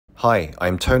Hi,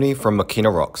 I'm Tony from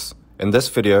MakinaRocks. In this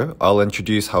video, I'll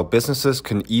introduce how businesses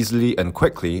can easily and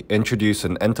quickly introduce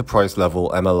an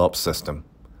enterprise-level MLOps system.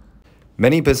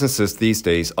 Many businesses these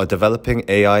days are developing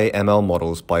AI ML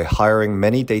models by hiring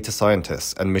many data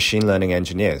scientists and machine learning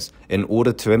engineers in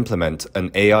order to implement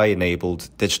an AI-enabled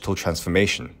digital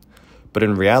transformation. But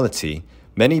in reality,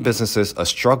 many businesses are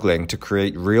struggling to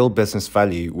create real business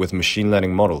value with machine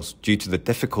learning models due to the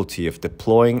difficulty of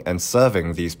deploying and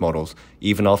serving these models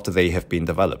even after they have been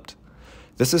developed.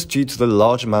 This is due to the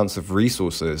large amounts of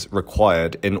resources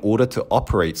required in order to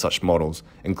operate such models,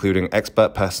 including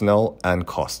expert personnel and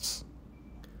costs.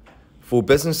 For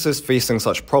businesses facing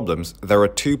such problems, there are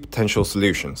two potential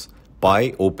solutions: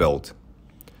 buy or build.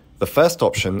 The first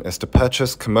option is to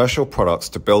purchase commercial products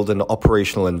to build an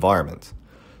operational environment.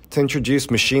 To introduce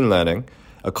machine learning,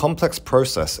 a complex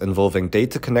process involving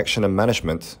data connection and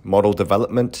management, model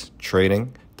development,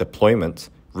 training, deployment,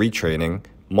 retraining,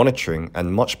 monitoring,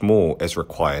 and much more is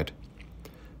required.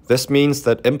 This means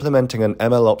that implementing an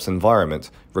MLOps environment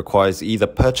requires either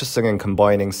purchasing and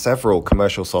combining several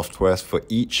commercial softwares for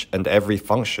each and every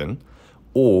function,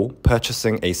 or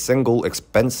purchasing a single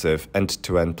expensive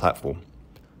end-to-end platform.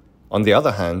 On the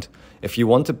other hand, if you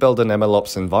want to build an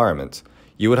MLOps environment,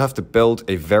 you would have to build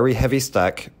a very heavy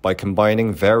stack by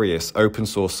combining various open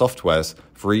source softwares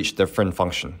for each different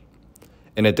function.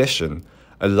 In addition,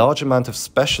 a large amount of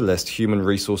specialist human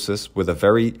resources with a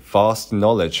very vast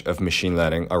knowledge of machine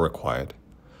learning are required.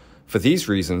 For these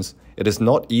reasons, it is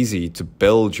not easy to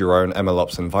build your own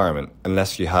MLOps environment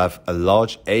unless you have a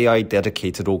large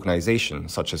AI-dedicated organization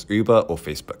such as Uber or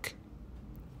Facebook.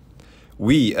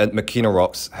 We at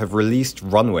MakinaRocks have released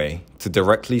Runway to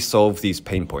directly solve these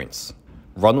pain points.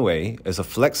 Runway is a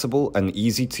flexible and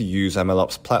easy-to-use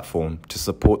MLOps platform to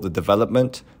support the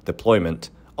development, deployment,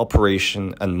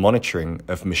 operation, and monitoring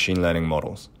of machine learning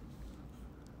models.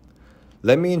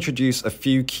 Let me introduce a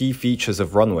few key features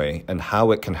of Runway and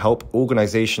how it can help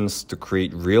organizations to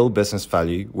create real business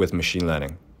value with machine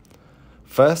learning.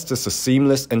 First is the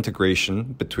seamless integration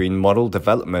between model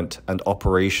development and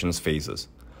operations phases.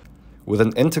 With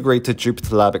an integrated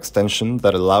JupyterLab extension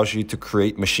that allows you to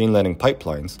create machine learning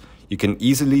pipelines, you can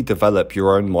easily develop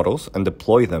your own models and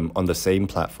deploy them on the same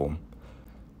platform.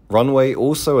 Runway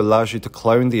also allows you to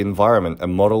clone the environment a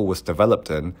model was developed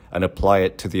in and apply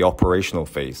it to the operational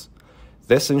phase.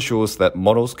 This ensures that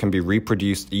models can be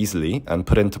reproduced easily and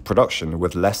put into production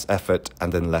with less effort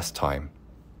and in less time.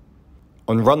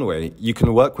 On Runway, you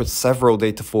can work with several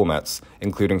data formats,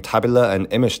 including tabular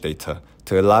and image data,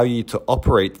 to allow you to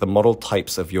operate the model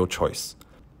types of your choice.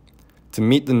 To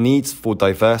meet the needs for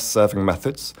diverse serving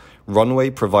methods, Runway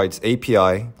provides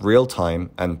API, real-time,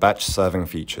 and batch serving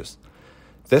features.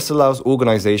 This allows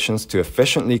organizations to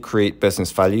efficiently create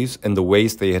business values in the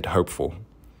ways they had hoped for.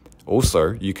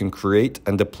 Also, you can create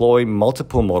and deploy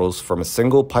multiple models from a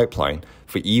single pipeline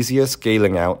for easier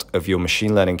scaling out of your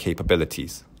machine learning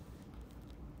capabilities.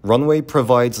 Runway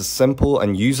provides a simple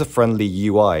and user-friendly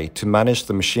UI to manage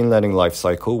the machine learning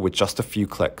lifecycle with just a few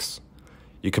clicks.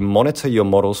 You can monitor your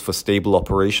models for stable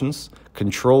operations,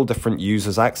 control different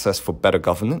users' access for better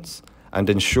governance,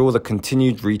 and ensure the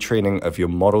continued retraining of your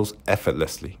models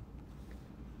effortlessly.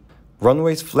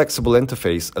 Runway's flexible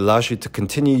interface allows you to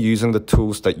continue using the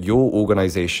tools that your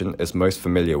organization is most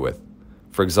familiar with.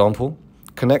 For example,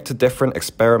 connect to different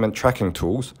experiment tracking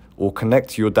tools or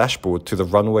connect your dashboard to the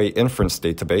Runway inference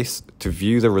database to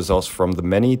view the results from the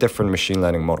many different machine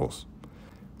learning models.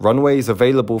 Runway is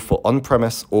available for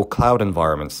on-premise or cloud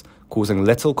environments, causing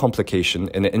little complication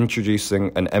in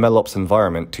introducing an MLOps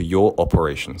environment to your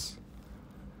operations.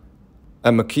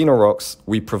 At MakinaRocks,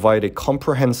 we provide a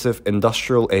comprehensive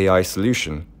industrial AI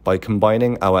solution by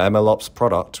combining our MLOps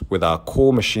product with our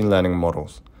core machine learning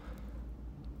models.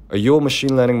 Are your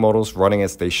machine learning models running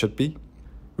as they should be?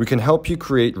 We can help you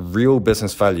create real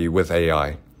business value with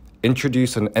AI.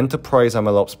 Introduce an enterprise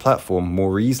MLOps platform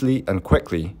more easily and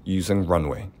quickly using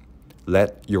Runway.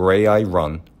 Let your AI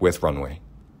run with Runway.